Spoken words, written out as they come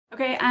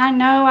Okay, I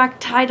know I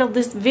titled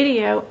this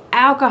video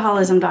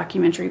Alcoholism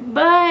Documentary,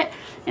 but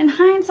in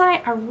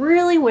hindsight, I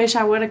really wish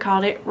I would have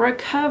called it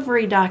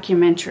Recovery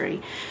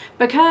Documentary,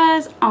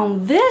 because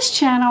on this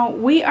channel,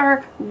 we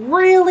are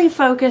really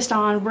focused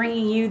on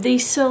bringing you the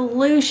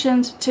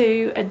solutions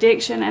to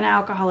addiction and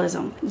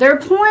alcoholism. There are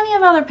plenty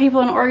of other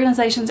people and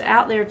organizations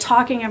out there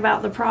talking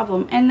about the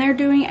problem, and they're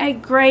doing a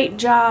great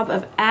job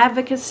of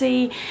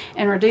advocacy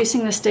and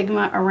reducing the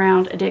stigma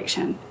around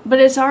addiction. But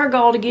it's our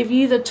goal to give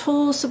you the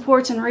tools,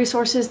 supports, and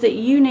resources that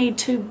you need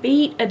to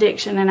beat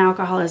addiction and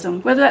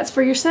alcoholism, whether that's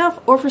for yourself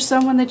or for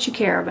someone that you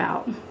care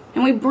about.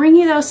 And we bring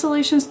you those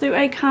solutions through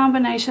a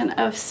combination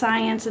of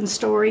science and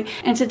story.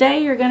 And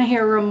today you're going to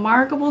hear a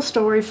remarkable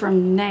story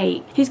from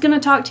Nate. He's going to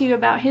talk to you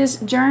about his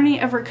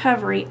journey of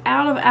recovery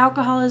out of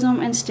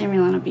alcoholism and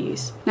stimulant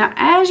abuse. Now,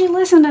 as you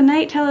listen to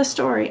Nate tell his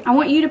story, I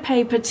want you to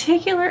pay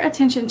particular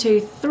attention to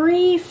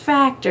 3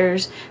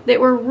 factors that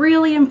were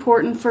really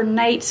important for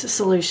Nate's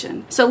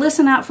solution. So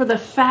listen out for the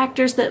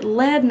factors that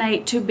led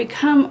Nate to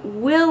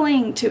become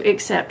willing to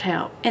accept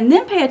help. And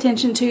then pay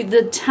attention to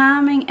the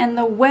timing and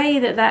the way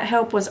that that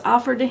help was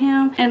offered to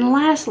him. And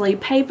lastly,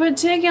 pay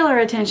particular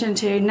attention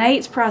to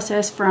Nate's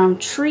process from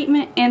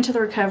treatment into the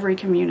recovery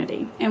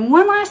community. And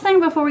one last thing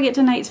before we get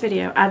to Nate's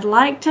video, I'd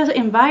like to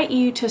invite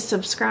you to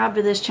subscribe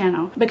to this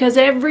channel, because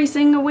every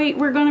single week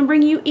we're going to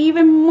bring you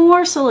even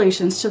more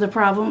solutions to the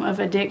problem of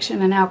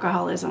addiction and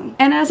alcoholism.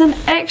 And as an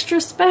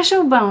extra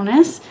special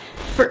bonus,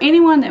 for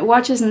anyone that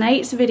watches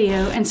Nate's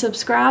video and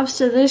subscribes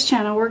to this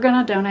channel, we're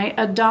going to donate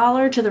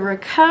 $1 to the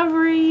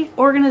recovery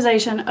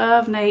organization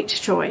of Nate's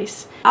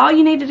choice. All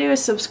you need to do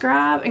is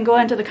subscribe and go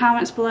into the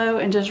comments below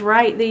and just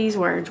write these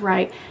words,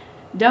 right?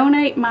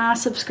 Donate my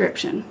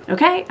subscription.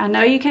 Okay, I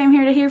know you came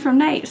here to hear from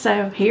Nate,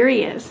 so here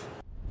he is.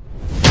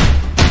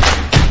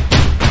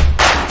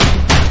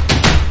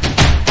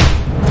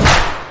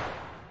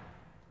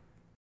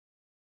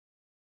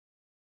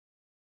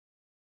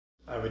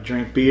 I would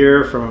drink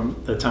beer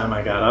from the time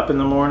I got up in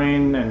the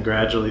morning and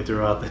gradually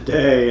throughout the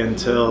day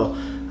until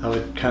I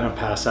would kind of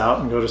pass out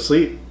and go to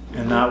sleep.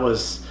 And that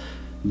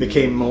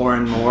became more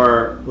and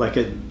more like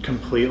a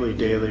completely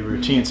daily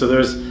routine. So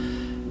there's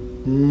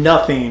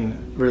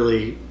nothing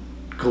really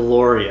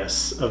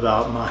glorious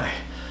about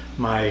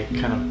my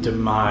kind of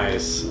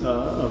demise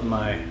of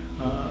my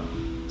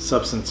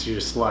substance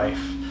use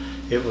life.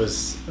 It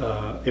was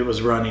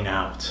running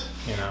out,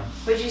 you know.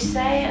 Would you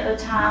say at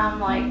the time,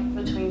 like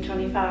between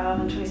 25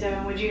 and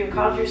 27, would you have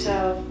called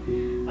yourself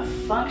a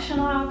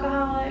functional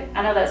alcoholic?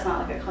 I know that's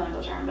not like a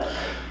clinical term, but like,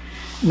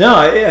 no,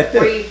 I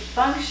think. Were you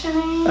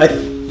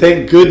functioning?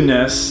 Thank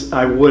goodness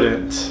I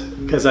wouldn't,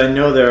 because I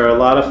know there are a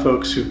lot of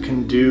folks who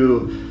can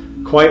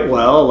do quite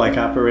well, like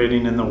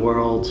operating in the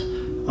world,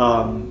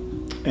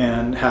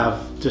 and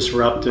have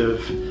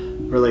disruptive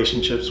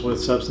relationships with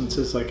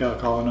substances like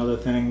alcohol and other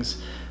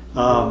things.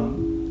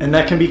 And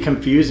that can be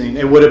confusing.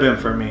 It would have been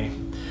for me.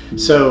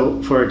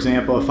 So, for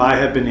example, if I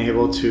had been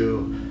able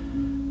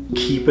to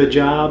keep a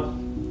job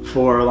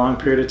for a long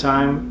period of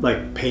time,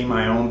 like pay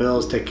my own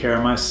bills, take care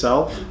of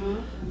myself,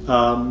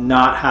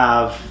 not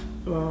have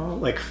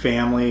like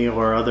family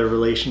or other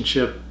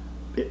relationship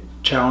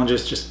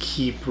challenges just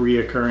keep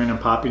reoccurring and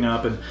popping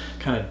up and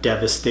kind of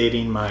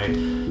devastating my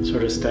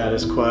sort of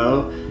status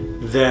quo,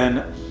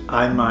 then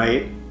I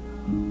might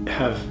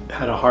have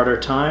had a harder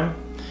time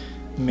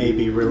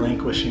maybe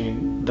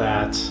relinquishing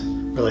that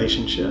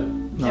relationship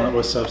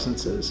with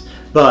substances.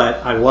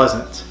 But I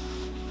wasn't.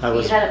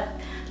 You had a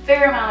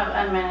fair amount of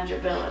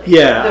unmanageability.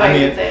 Yeah, I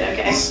mean,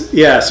 okay.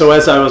 Yeah, so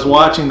as I was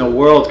watching the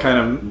world kind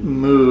of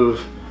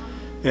move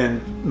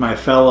and my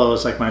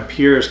fellows, like my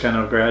peers, kind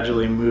of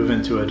gradually move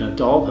into an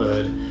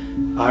adulthood,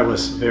 I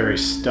was very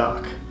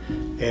stuck.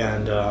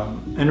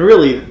 And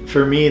really,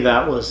 for me,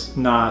 that was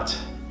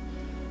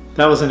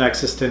an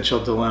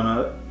existential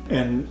dilemma.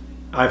 And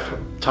I've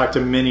talked to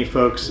many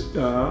folks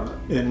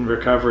in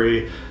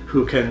recovery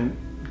who can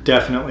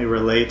definitely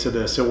relate to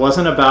this. It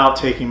wasn't about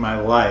taking my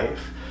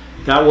life.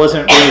 That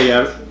wasn't really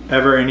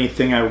ever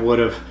anything I would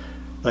have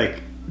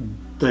like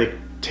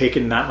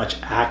taken that much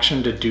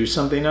action to do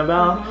something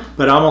about.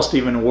 But almost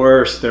even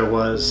worse, there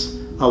was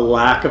a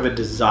lack of a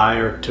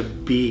desire to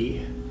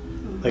be,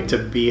 like to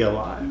be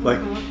alive, like,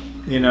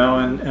 you know,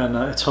 and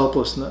it's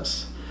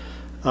hopelessness.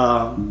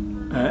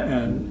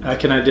 And I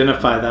can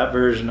identify that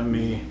version of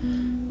me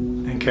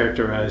and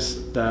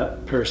characterize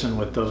that person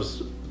with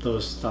those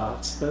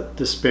thoughts, that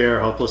despair,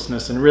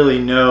 hopelessness, and really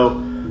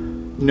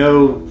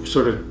no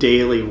sort of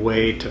daily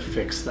way to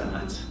fix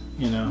that,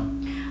 you know.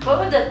 What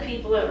would the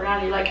people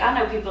around you, like, I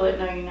know people that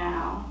know you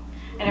now,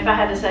 and if I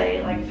had to say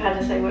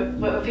what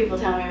would people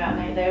tell me about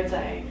Nate, they would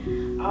say,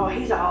 oh,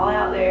 he's all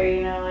out there,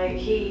 you know, like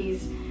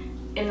he's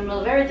in the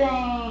middle of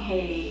everything,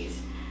 he's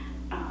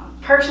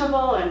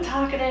personable and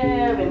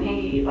talkative, and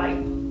he, like,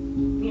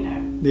 you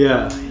know.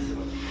 Yeah.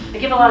 They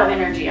give a lot of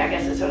energy, I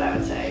guess is what I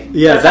would say.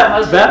 Yeah,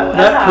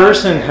 that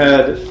person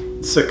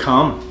had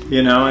succumbed,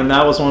 you know, and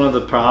that was one of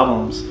the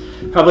problems.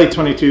 Probably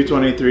 22,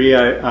 23,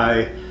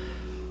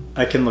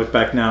 I can look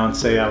back now and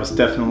say I was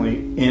definitely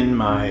in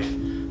my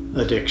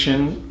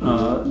addiction,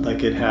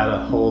 like it had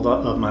a hold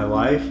of my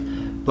life,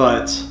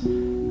 but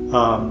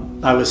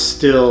I was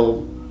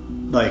still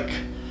like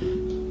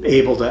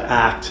able to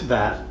act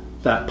that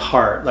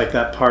part, like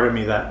that part of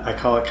me that I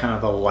call it kind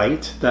of the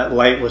light. That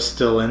light was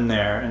still in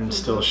there and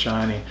still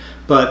shining.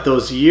 But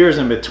those years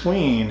in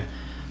between,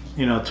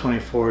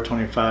 24,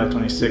 25,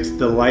 26,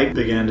 the light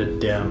began to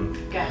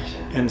dim. Gotcha.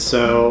 And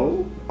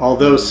so,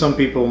 although some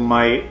people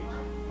might,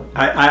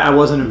 I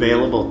wasn't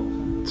available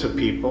to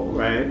people,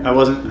 right?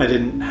 I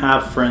didn't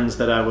have friends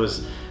that I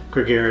was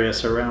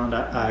gregarious around.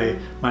 I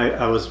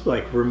was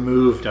like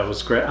removed. I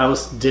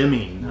was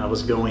dimming. I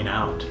was going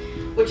out.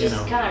 Which is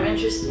kind of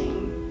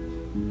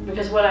interesting,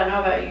 because what I know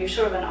about you, you're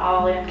sort of an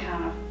all-in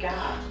kind of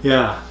guy.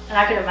 Yeah. And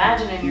I can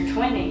imagine in your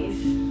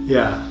 20s.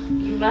 Yeah.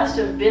 You must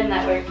have been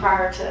that way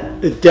prior to.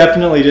 It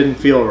definitely didn't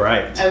feel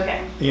right.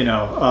 Okay.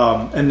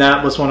 And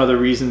that was one of the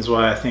reasons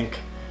why I think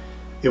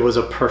it was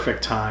a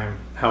perfect time.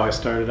 How I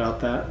started out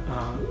that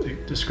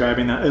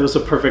describing that, it was a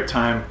perfect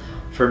time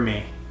for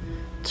me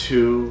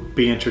to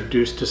be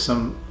introduced to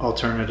some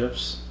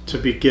alternatives, to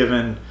be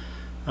given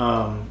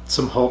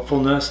some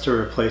hopefulness to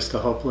replace the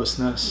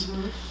hopelessness.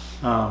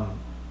 Mm-hmm.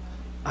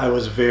 I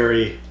was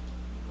very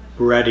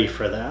ready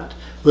for that.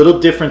 A little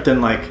different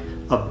than like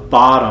a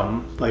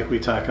bottom, like we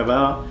talk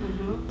about.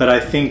 Mm-hmm. But I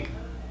think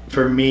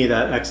for me,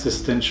 that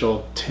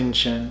existential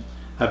tension,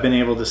 I've been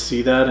able to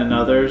see that in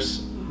others.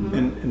 Mm-hmm.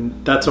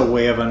 And that's a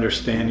way of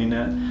understanding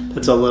it.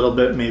 That's a little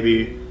bit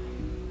maybe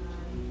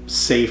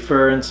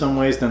safer in some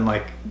ways than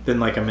like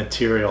a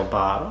material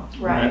bottom.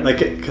 Right.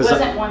 Like it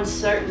wasn't one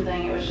certain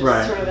thing. It was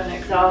just sort of an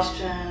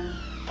exhaustion,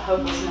 a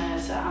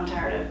hopelessness. I'm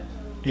tired of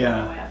the way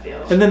I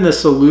feel. And then the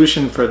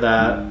solution for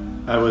that,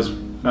 I was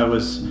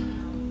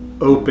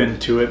open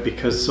to it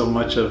because so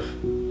much of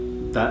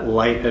that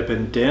light had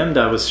been dimmed.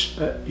 I was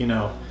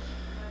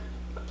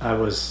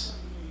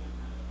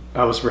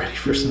ready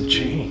for some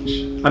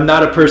change. I'm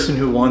not a person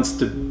who wants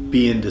to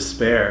be in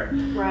despair.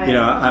 Right.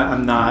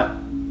 I'm not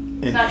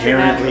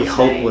inherently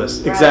hopeless.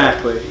 Right.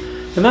 Exactly.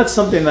 And that's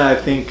something that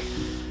I think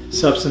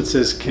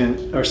substances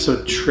are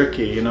so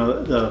tricky.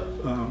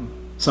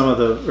 Some of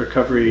the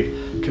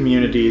recovery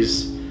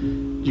communities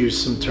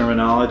use some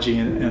terminology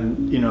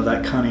and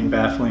that cunning,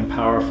 baffling,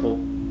 powerful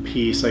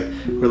piece, like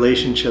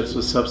relationships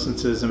with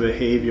substances and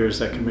behaviors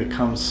that can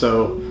become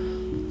so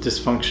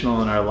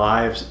dysfunctional in our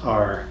lives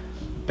are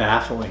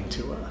baffling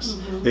to us.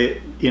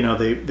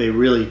 Mm-hmm. They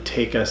really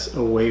take us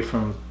away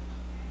from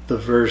the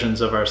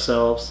versions of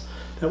ourselves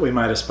that we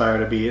might aspire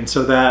to be. And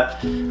so that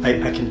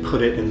I can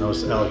put it in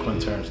those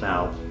eloquent terms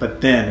now,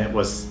 but then it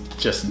was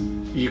just,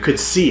 you could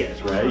see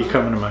it, right? You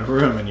come into my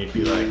room and you'd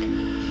be like,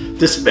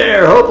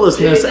 despair,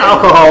 hopelessness,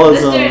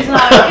 alcoholism. This dude's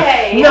not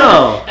okay.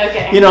 No.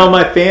 Okay.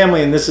 My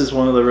family, and this is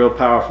one of the real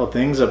powerful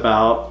things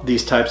about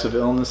these types of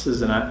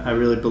illnesses, and I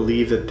really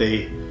believe that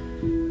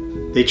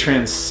they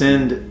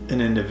transcend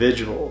an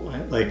individual.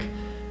 Right? Like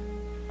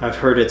I've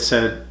heard it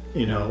said,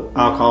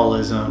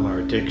 alcoholism or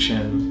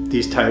addiction,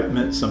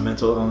 some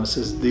mental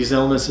illnesses, these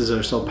illnesses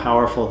are so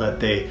powerful that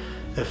they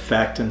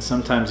affect and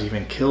sometimes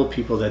even kill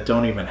people that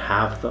don't even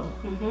have them.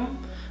 Mm-hmm.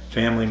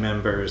 Family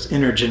members,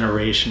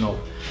 intergenerational.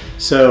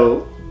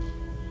 So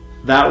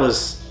that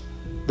was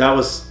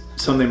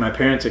something my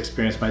parents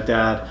experienced. My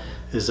dad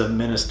is a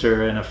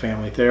minister and a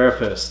family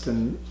therapist,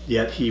 and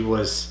yet he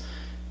was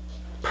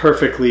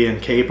perfectly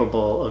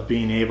incapable of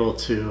being able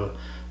to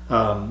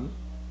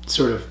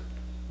sort of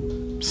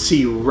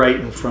see right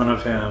in front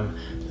of him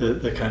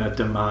the kind of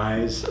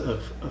demise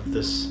of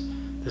this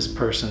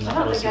person. I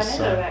don't think I knew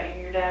that about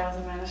you. Your dad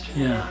was a minister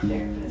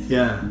and therapist.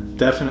 Yeah,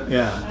 definitely.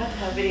 Yeah. I have to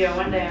have a video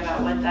one day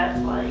about what that's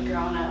like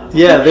growing up.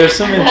 Yeah, there's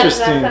some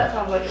interesting. that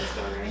sounds like a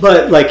story.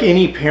 But like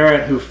any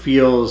parent who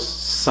feels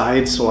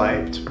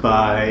sideswiped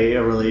by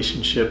a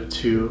relationship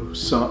to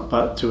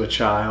a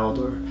child,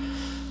 or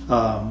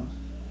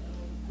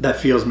that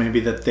feels maybe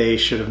that they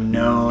should have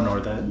known,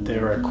 or that they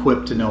were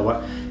equipped to know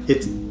what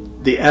it's.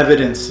 The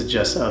evidence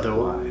suggests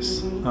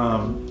otherwise.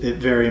 Mm-hmm. It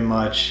very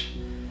much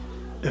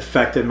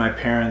affected my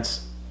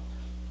parents'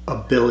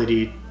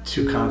 ability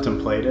to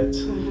contemplate it.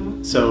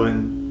 Mm-hmm. So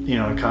in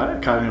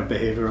cognitive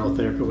behavioral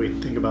therapy, we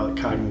think about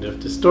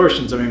cognitive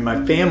distortions. I mean,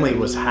 my family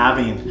was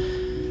having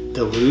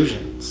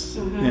delusions,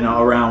 mm-hmm.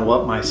 Around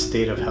what my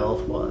state of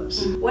health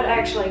was. What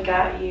actually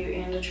got you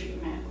into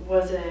treatment?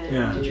 Was it,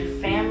 did your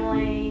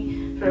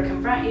family sort of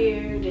confront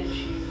you? Did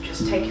you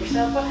just take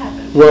yourself? What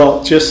happened?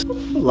 Well, just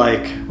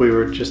like we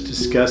were just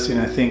discussing,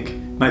 I think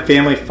my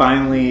family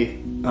finally,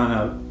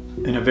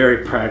 in a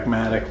very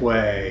pragmatic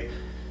way,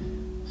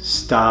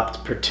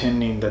 stopped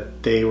pretending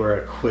that they were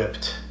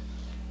equipped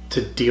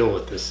to deal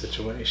with this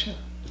situation.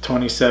 A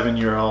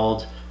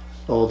 27-year-old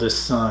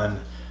oldest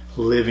son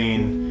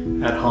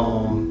living at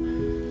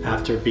home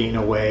after being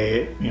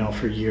away,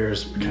 for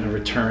years, kind of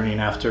returning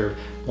after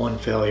one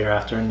failure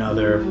after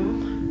another,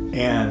 mm-hmm.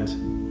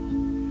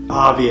 and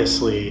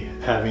obviously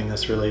having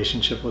this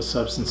relationship with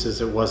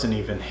substances. It wasn't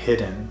even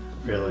hidden,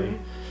 really.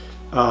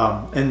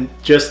 And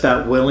just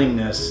that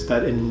willingness,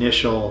 that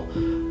initial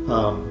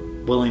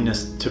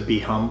willingness to be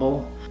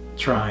humble,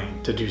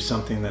 trying to do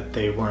something that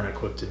they weren't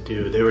equipped to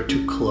do. They were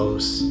too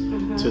close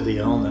to the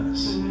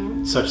illness,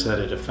 such that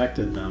it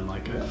affected them,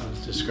 like I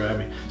was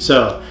describing.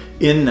 So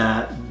in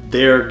that,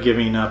 their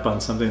giving up on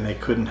something they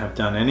couldn't have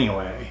done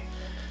anyway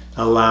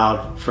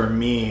allowed for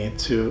me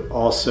to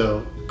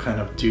also kind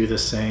of do the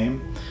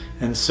same.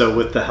 And so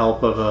with the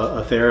help of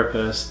a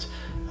therapist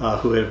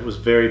who was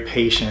very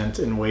patient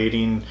and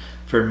waiting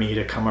for me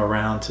to come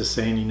around to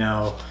saying, you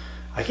know,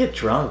 I get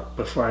drunk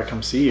before I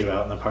come see you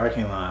out in the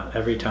parking lot.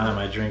 Every time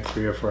I drink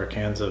 3 or 4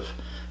 cans of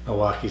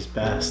Milwaukee's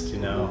Best, you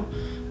know.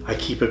 I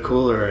keep a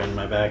cooler in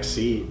my back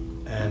seat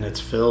and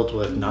it's filled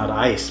with not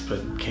ice,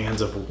 but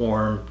cans of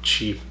warm,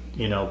 cheap,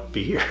 you know,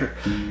 beer.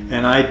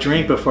 And I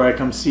drink before I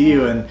come see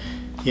you. And,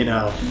 you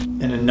know,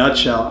 in a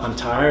nutshell, I'm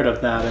tired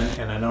of that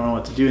and I don't know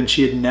what to do. And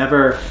she had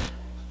never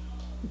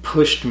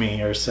pushed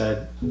me or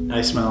said,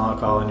 I smell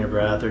alcohol in your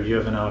breath, or you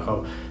have an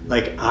alcohol.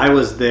 Like, I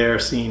was there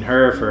seeing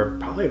her for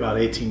probably about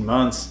 18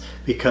 months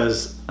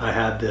because I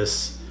had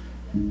this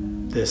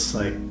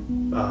like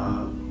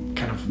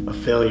kind of a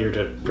failure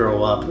to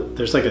grow up.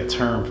 There's like a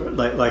term for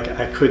like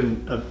I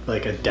couldn't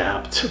like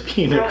adapt to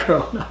being a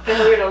grown up.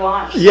 Failure to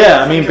launch.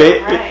 Yeah, I mean,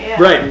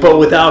 right. But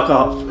with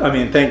alcohol, I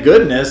mean, thank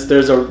goodness,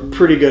 there's a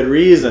pretty good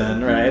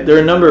reason, right? There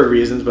are a number of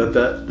reasons, but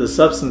the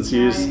substance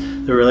use,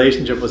 the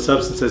relationship with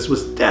substances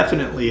was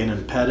definitely an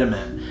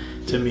impediment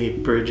to me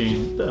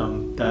bridging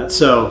that.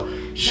 So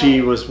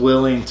she was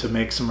willing to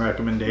make some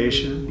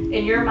recommendation.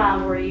 In your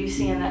mind, were you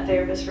seeing that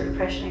therapist for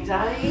depression,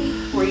 anxiety?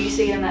 Were you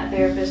seeing that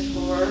therapist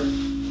for?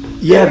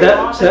 Yeah,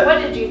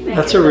 what did you think?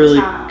 That's a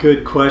really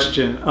good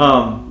question.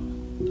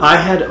 I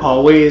had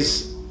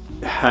always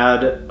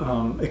had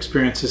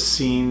experiences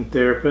seeing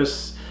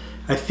therapists.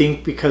 I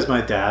think because my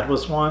dad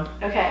was one.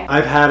 Okay.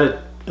 I've had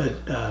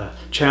a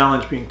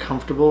challenge being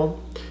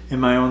comfortable in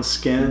my own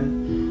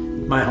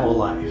skin my whole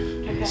life.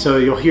 Okay. So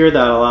you'll hear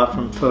that a lot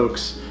from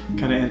folks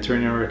kind of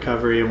entering in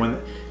recovery, and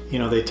when you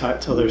know they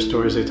tell their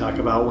stories, they talk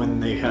about when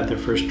they had their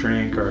first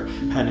drink or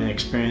had an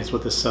experience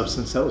with a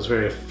substance that was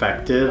very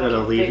effective at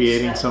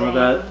alleviating some of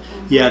that.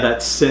 Yeah,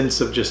 that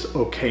sense of just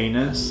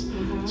okayness.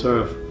 Sort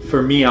of,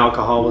 for me,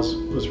 alcohol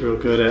was real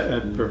good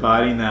at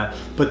providing that.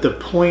 But the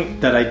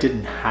point that I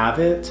didn't have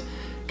it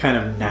kind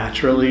of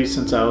naturally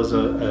since I was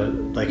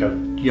like a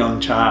young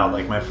child,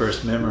 like my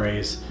first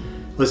memories,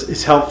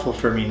 it's helpful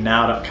for me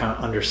now to kind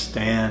of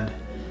understand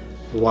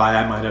why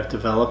I might have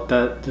developed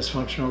that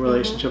dysfunctional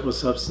relationship with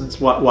substance,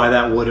 why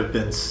that would have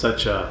been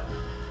such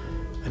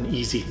an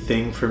easy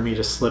thing for me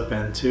to slip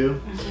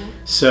into.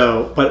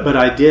 So, but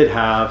I did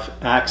have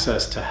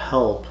access to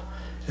help,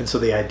 and so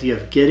the idea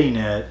of getting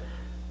it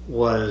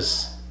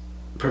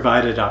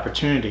provided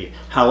opportunity.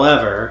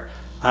 However,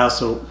 I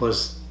also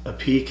was a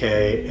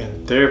PK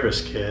and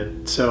therapist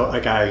kid, so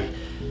like I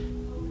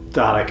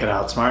thought I could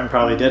outsmart and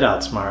probably did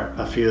outsmart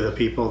a few of the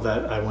people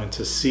that I went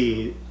to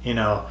see, you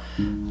know.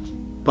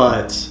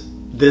 But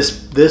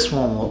this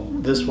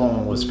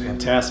woman was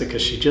fantastic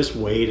because she just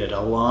waited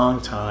a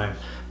long time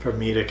for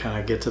me to kind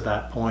of get to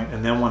that point.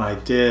 And then when I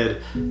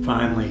did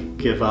finally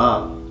give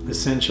up,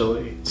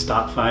 essentially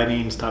stop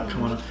fighting, stop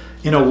coming up,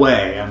 in a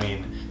way, I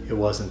mean, it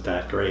wasn't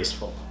that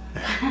graceful.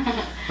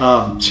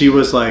 She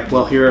was like,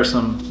 well, here are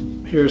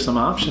some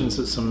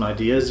options, some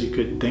ideas you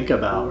could think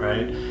about,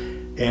 right?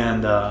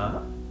 And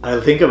I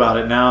think about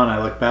it now and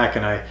I look back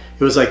and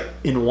it was like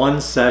in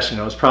one session,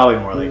 it was probably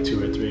more like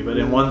 2 or 3, but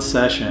in one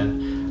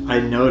session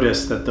I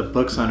noticed that the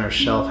books on her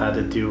shelf had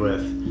to do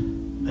with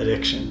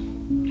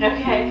addiction.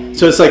 Okay.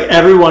 So it's like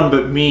everyone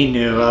but me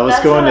knew I was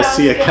going to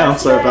see a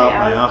counselor about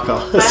my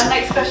alcoholism. My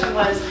next question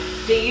was,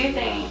 do you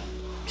think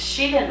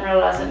she didn't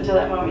realize it until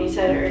that moment you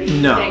said it, or do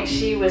you think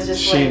she was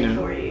just waiting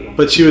for you?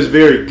 But she was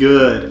very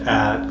good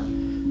at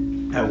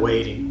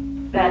waiting.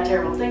 That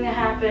terrible thing that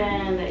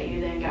happened that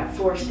you then got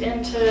forced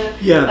into.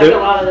 Yeah, like a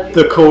lot of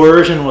the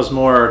coercion was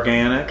more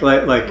organic.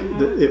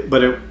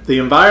 The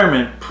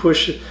environment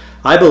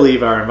I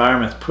believe our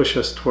environments push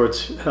us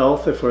towards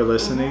health if we're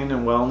listening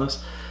and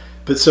wellness.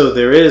 But so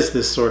there is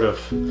this sort of,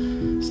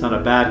 it's not a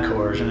bad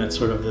coercion, it's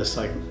sort of this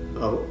like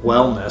a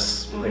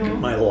wellness, like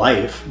my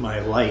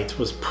light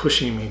was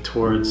pushing me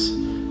towards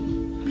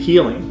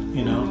healing,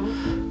 you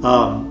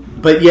know.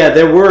 But yeah,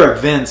 there were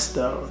events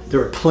though. There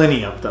were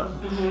plenty of them.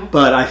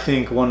 But I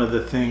think one of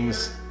the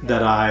things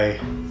that I,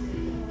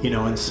 you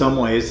know, in some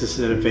ways this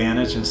is an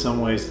advantage, in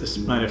some ways this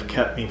might have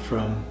kept me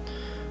from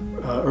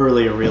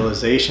earlier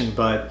realization,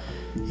 but,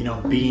 you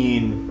know,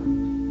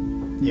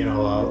 being, you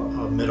know,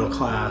 a middle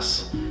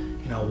class,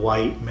 you know,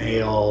 white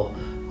male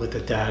with a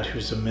dad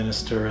who's a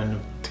minister and a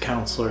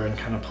counselor and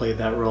kind of played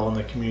that role in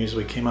the communities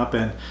we came up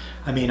in.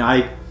 I mean,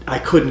 I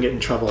couldn't get in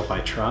trouble if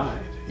I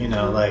tried, you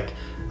know, like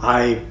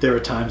there were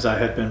times I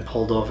had been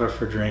pulled over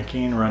for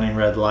drinking, running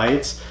red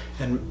lights,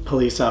 and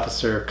police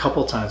officer a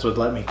couple times would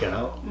let me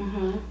go,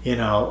 you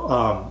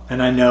know,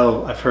 and I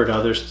know I've heard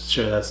others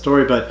share that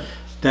story, but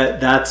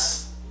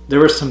there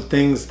were some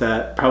things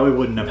that probably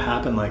wouldn't have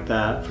happened like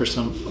that for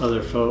some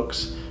other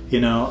folks, you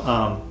know,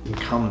 and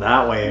come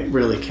that way. It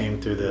really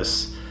came through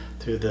this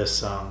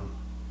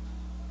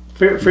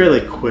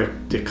fairly quick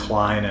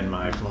decline in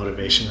my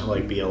motivation to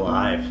like be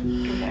alive.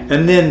 Okay.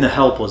 And then the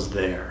help was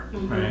there,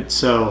 Mm-hmm. right?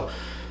 So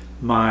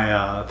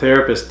my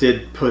therapist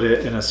did put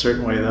it in a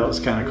certain way that was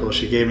kind of cool.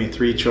 She gave me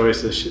 3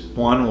 choices.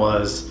 One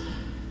was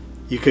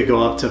you could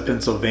go up to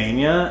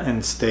Pennsylvania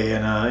and stay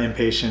in an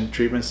inpatient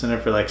treatment center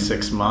for like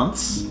 6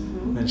 months.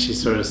 Mm-hmm. And she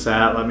sort of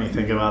sat, let me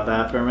think about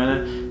that for a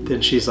minute.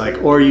 Then she's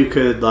like, or you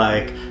could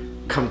like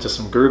come to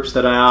some groups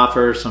that I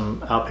offer,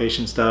 some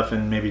outpatient stuff,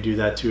 and maybe do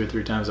that 2 or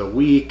 3 times a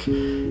week.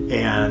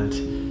 And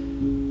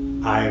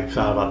I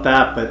thought about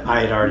that, but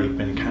I had already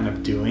been kind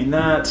of doing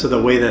that. So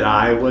the way that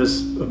I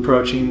was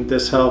approaching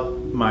this help,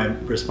 my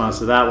response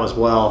to that was,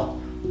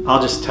 well,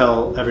 I'll just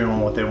tell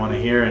everyone what they want to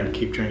hear and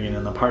keep drinking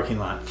in the parking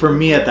lot. For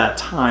me at that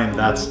time,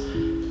 that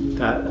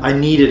I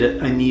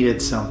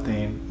needed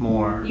something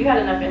more. You had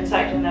enough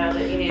insight to know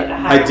that you needed a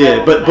higher I did,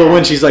 level but than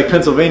when she's like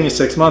Pennsylvania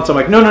 6 months, I'm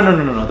like no,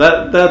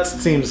 that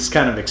seems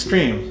kind of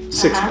extreme.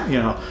 6, you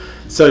know.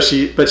 So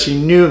she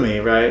knew me,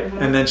 right? Mm-hmm.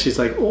 And then she's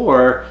like,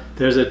 or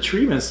there's a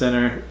treatment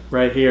center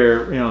right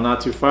here, you know,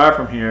 not too far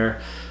from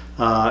here,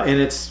 and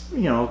it's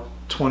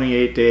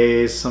 28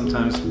 days,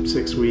 sometimes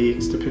 6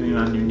 weeks, depending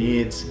on your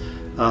needs.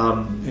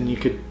 And you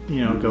could,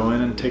 go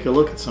in and take a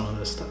look at some of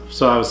this stuff.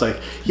 So I was like,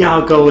 yeah,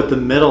 I'll go with the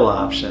middle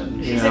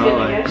option. She's a good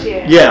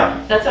negotiator.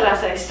 Yeah. That's what I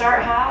say.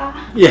 Start high.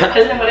 Yeah.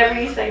 Because then whatever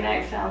you say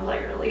next sounds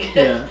like really good.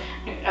 Yeah.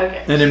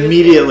 Okay. And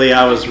immediately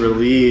I was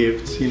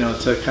relieved,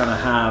 to kind of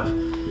have,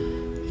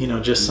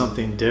 just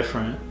something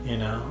different,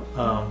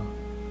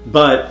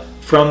 But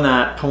from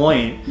that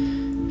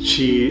point,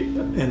 she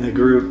and the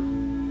group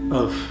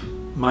of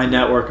my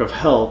network of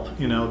help,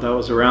 that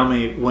was around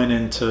me went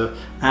into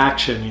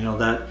action,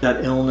 that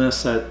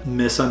illness, that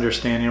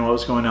misunderstanding of what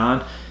was going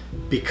on,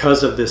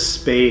 because of this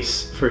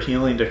space for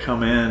healing to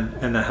come in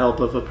and the help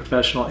of a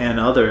professional and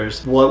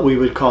others, what we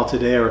would call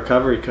today a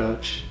recovery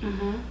coach.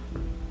 Mm-hmm.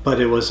 But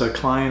it was a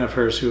client of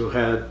hers who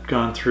had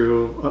gone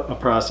through a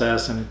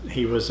process, and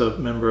he was a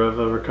member of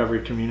a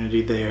recovery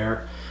community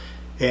there,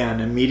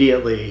 and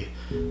immediately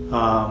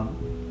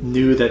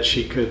knew that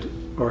she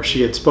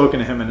had spoken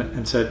to him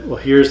and said, well,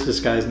 here's this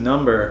guy's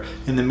number.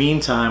 In the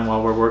meantime,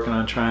 while we're working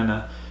on trying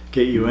to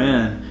get you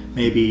in,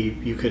 maybe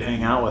you could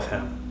hang out with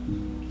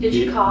him. Did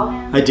you call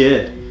him? I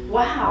did.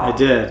 Wow. I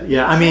did.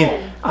 Yeah. You I mean,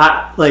 did.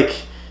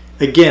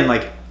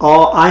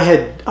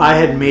 I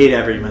had made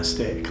every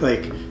mistake.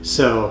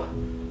 So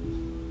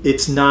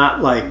it's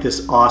not like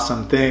this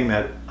awesome thing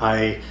that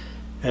I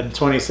am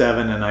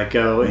 27 and I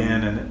go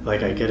in and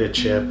I get a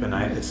chip and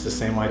it's the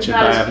same white chip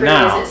I have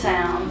now. It's not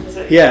as pretty as it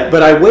sounds. Yeah,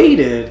 but I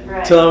waited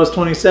Right. till I was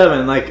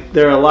 27.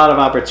 There are a lot of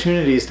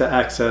opportunities to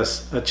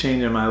access a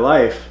change in my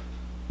life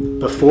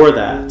before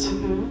that.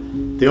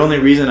 Mm-hmm. The only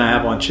reason I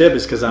have one chip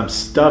is because I'm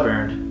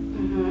stubborn,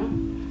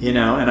 Mm-hmm.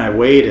 and I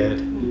waited.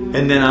 Mm-hmm.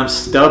 And then I'm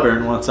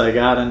stubborn once I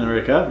got into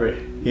recovery,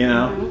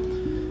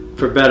 Mm-hmm.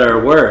 for better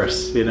or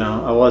worse,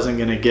 I wasn't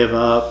going to give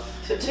up.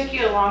 So it took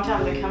you a long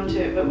time to come to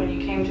it, but when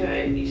you came to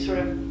it, you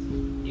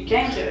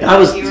came to it. I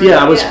was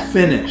Yeah.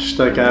 finished.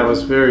 I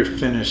was very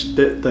finished.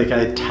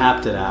 I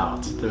tapped it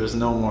out. There was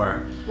no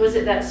more. Was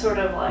it that sort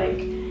of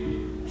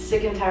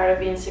sick and tired of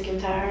being sick and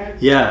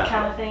tired? Yeah.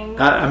 Kind of thing?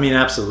 I mean,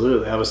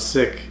 absolutely. I was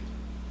sick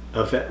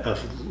of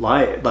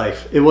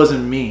life. It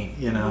wasn't me,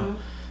 Mm-hmm.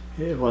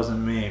 It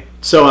wasn't me.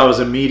 So I was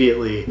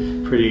immediately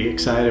pretty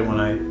excited when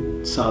I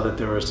saw that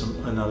there was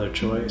another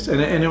choice,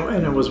 and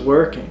it was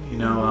working,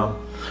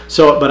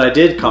 But I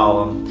did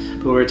call him.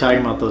 But we were talking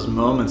about those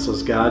moments,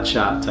 those God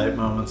shot type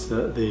moments,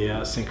 the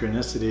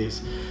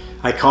synchronicities.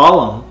 I call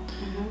him,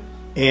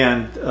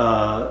 and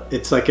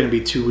it's going to be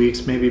 2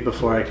 weeks maybe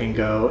before I can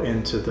go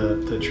into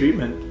the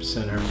treatment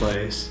center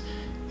place,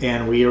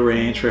 and we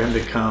arranged for him to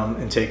come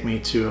and take me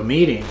to a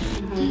meeting.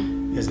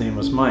 Mm-hmm. His name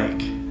was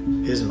Mike,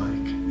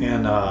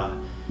 and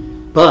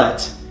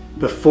but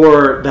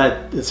before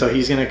that, so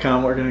he's going to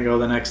come. We're going to go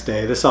the next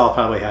day. This all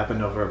probably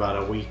happened over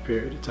about a week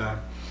period of time.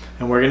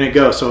 And we're going to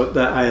go. So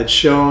that I had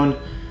shown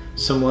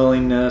some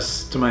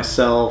willingness to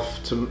myself,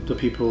 to the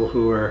people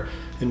who were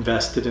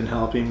invested in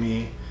helping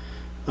me.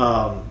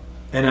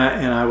 And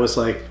I was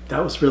like,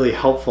 that was really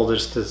helpful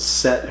just to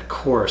set a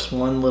course,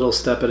 one little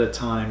step at a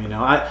time.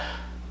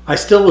 I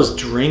still was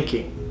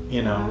drinking,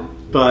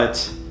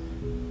 but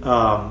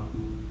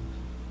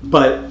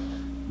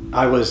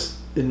I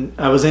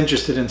was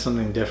interested in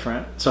something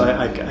different. So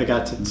I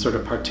got to sort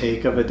of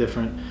partake of a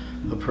different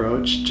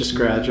approach just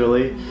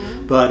gradually.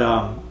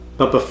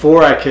 But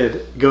before I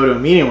could go to a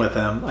meeting with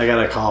them, I got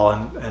a call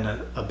and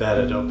a bed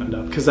had opened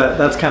up, because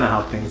that's kind of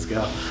how things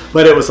go.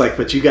 But it was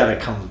but you got to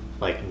come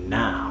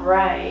now.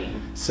 Right.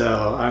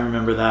 So I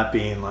remember that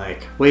being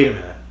wait a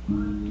minute,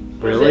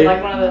 Was really?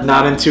 it one of those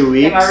Not in 2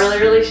 weeks? Am I really,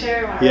 really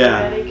sure? Am I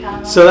Yeah. really ready?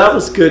 Kind of So that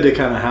was good to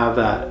kind of have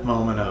that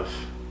moment of,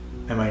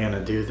 am I going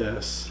to do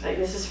this?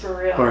 this is for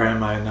real. Or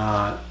am I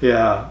not?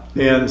 Yeah.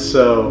 And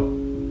so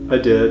I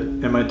did,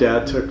 and my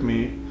dad took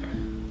me,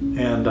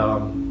 and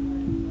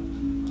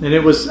I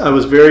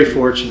was very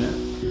fortunate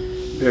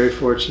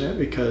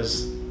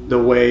because the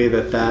way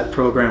that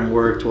program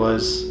worked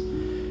was,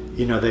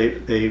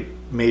 they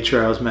made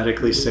sure I was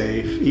medically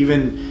safe.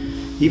 Even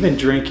even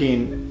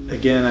drinking,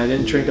 again, I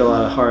didn't drink a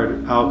lot of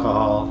hard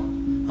alcohol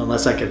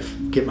unless I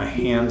could get my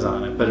hands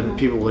on it, but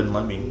people wouldn't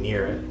let me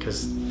near it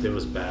because it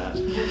was bad.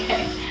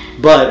 Okay.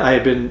 But I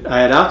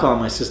had alcohol in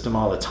my system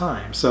all the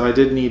time, so I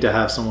did need to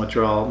have some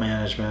withdrawal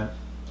management.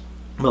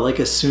 But like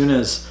as soon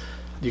as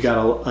you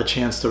got a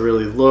chance to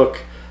really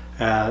look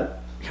at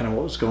kind of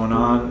what was going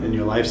on in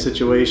your life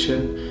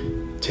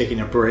situation, taking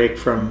a break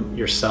from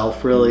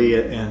yourself really,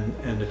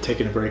 and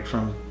taking a break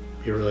from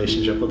your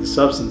relationship with the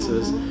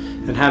substances,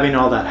 and having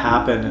all that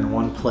happen in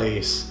one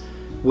place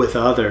with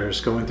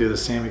others going through the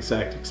same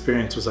exact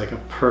experience was like a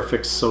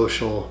perfect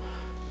social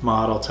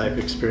model type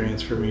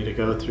experience for me to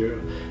go through.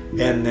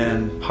 And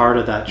then part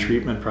of that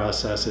treatment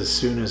process, as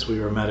soon as we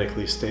were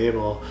medically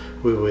stable,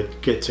 we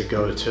would get to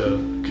go to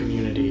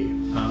community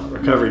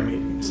recovery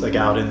meetings, like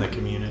out in the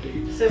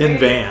community, so in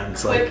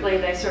vans. Quickly,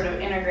 they sort of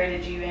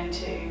integrated you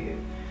into,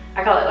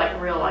 I call it like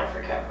real life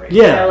recovery.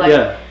 Yeah,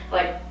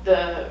 like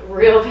the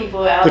real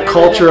people out there. The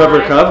culture of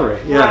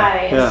recovery. Yeah,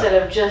 right. Yeah.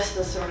 Instead of just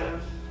the sort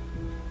of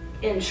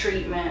in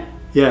treatment.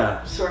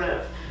 Yeah. Sort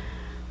of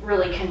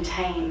really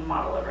contained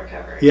model of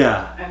recovery.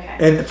 Yeah. Okay.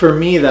 And for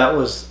me, that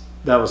was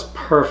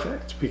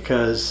perfect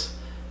because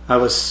I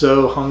was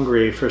so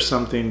hungry for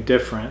something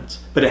different,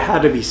 but it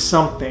had to be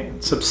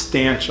something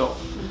substantial.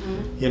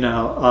 You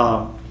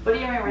know. What do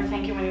you remember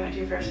thinking when you went to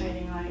your first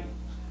meeting? Like,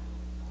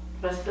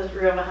 what's the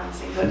real behind the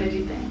scenes? What did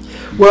you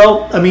think?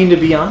 Well, I mean, to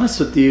be honest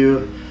with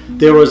you,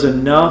 there was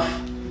enough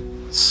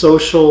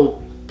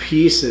social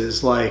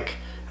pieces. Like,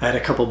 I had a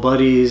couple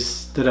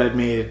buddies that I'd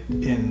made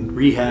in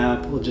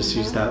rehab. We'll just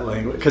use that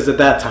language because at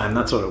that time,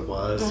 that's what it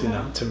was, you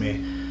know, to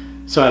me.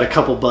 So I had a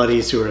couple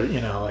buddies who were,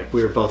 you know, like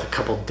we were both a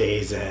couple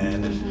days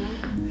in,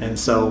 and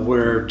so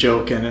we're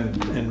joking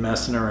and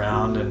messing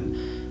around,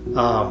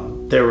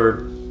 and there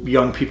were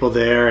young people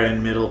there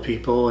and middle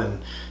people,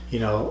 and you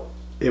know,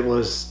 it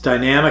was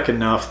dynamic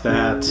enough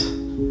that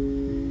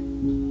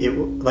it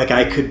like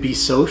I could be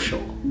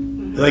social,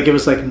 like it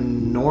was like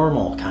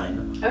normal kind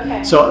of.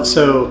 Okay.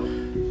 So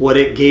what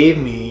it gave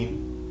me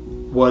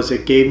was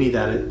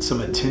that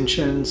some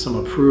attention, some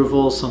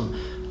approval, some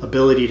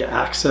ability to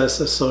access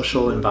a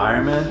social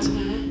environment,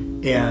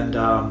 and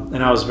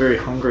I was very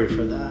hungry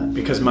for that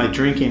because my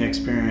drinking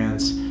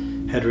experience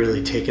had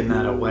really taken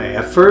that away.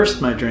 At first,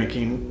 my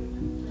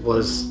drinking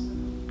was,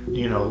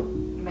 you know,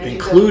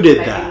 included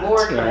that. More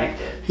right?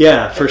 connected.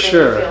 Yeah, for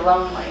sure. You feel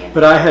lonely.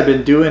 But I had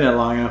been doing it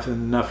long enough, and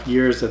enough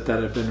years that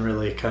had been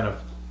really kind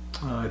of,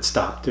 I'd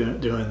stopped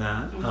doing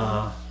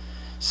that.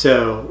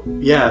 So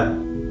yeah,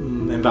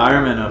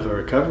 environment of a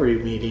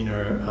recovery meeting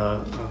or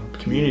a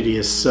community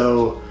is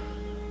so,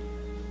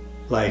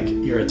 like,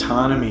 your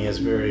autonomy is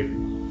very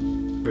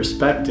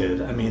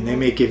respected. I mean, they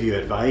may give you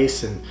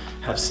advice and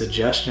have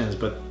suggestions,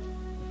 but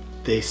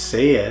they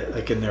say it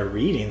like in their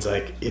readings,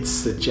 like it's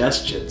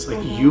suggestions,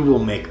 like you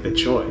will make the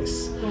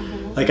choice.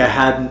 Like I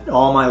had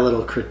all my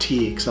little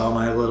critiques, all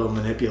my little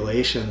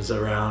manipulations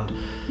around,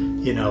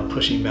 you know,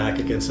 pushing back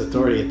against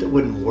authority. It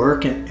wouldn't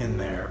work in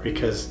there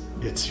because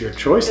it's your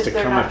choice to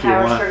come if you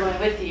want.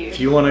 If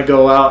you want to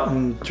go out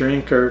and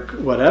drink or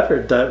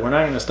whatever, that we're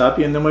not going to stop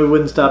you, and then we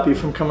wouldn't stop you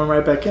from coming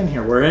right back in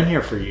here. We're in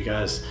here for you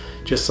guys,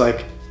 just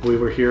like we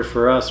were here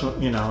for us,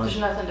 you know. There's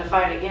nothing to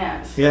fight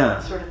against.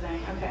 Yeah. Sort of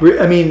thing. Okay.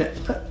 I mean,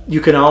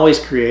 you can always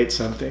create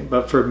something,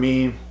 but for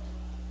me,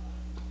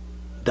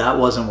 that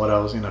wasn't what I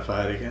was going to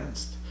fight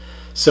against.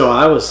 So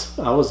I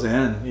was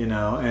in, you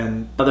know.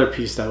 And another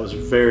piece that was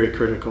very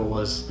critical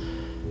was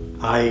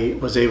I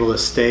was able to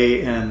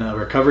stay in a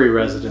recovery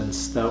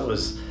residence that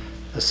was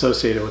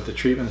associated with the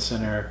treatment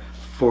center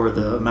for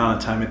the amount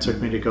of time it took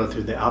me to go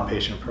through the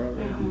outpatient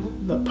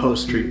program, the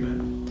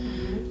post-treatment.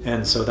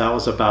 And so that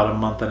was about a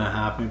month and a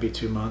half, maybe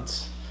 2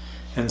 months.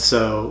 And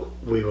so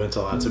we went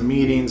to lots of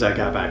meetings. I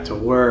got back to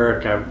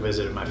work. I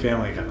visited my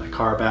family. I got my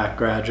car back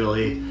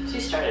gradually. So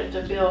you started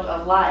to build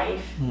a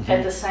life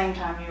at the same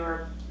time you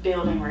were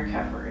building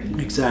recovery.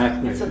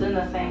 Exactly. And so then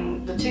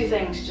the two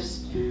things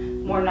just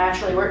more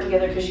naturally work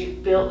together because you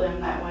built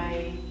them that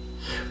way.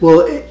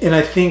 Well, and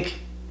I think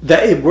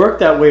that it worked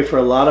that way for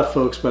a lot of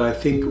folks, but I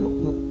think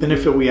the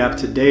benefit we have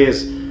today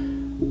is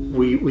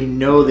we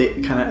know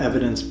the kind of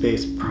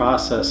evidence-based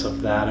process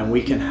of that, and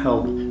we can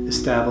help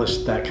establish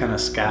that kind of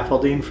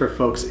scaffolding for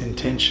folks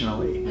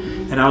intentionally.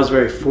 And I was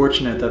very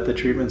fortunate that the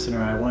treatment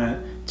center I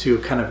went to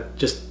kind of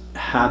just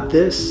had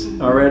this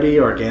already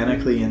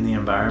organically in the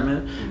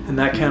environment, and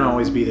that can't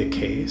always be the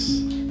case.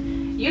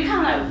 You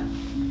kind of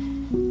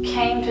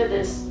came to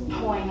this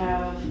point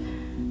of,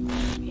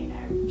 you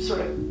know,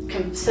 sort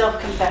of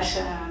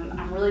self-confession.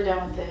 I'm really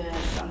done with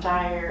this. I'm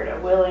tired. A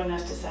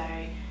willingness to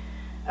say,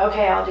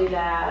 okay, I'll do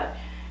that.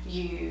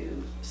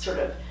 You sort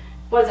of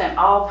wasn't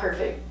all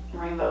perfect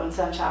rainbow and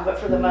sunshine, but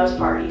for the most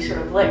part, you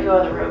sort of let go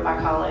of the rope, I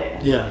call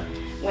it,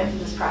 and went through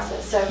this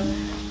process. So,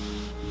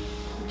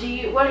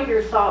 what are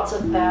your thoughts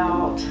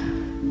about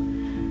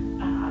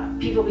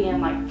people being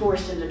like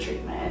forced into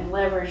treatment and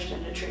leveraged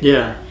into treatment?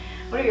 Yeah.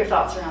 What are your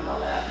thoughts around all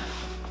that?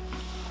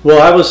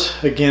 Well,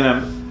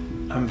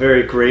 I'm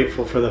very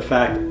grateful for the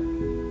fact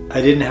I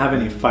didn't have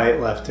any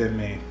fight left in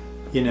me.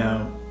 You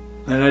know,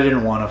 And I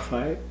didn't want to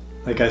fight.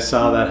 Like, I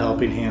saw that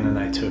helping hand and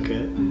I took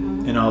it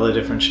in all the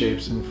different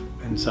shapes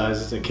and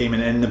sizes that came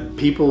in. And the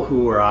people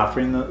who were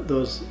offering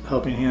those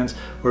helping hands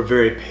were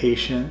very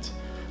patient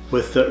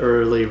with the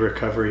early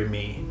recovery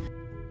me.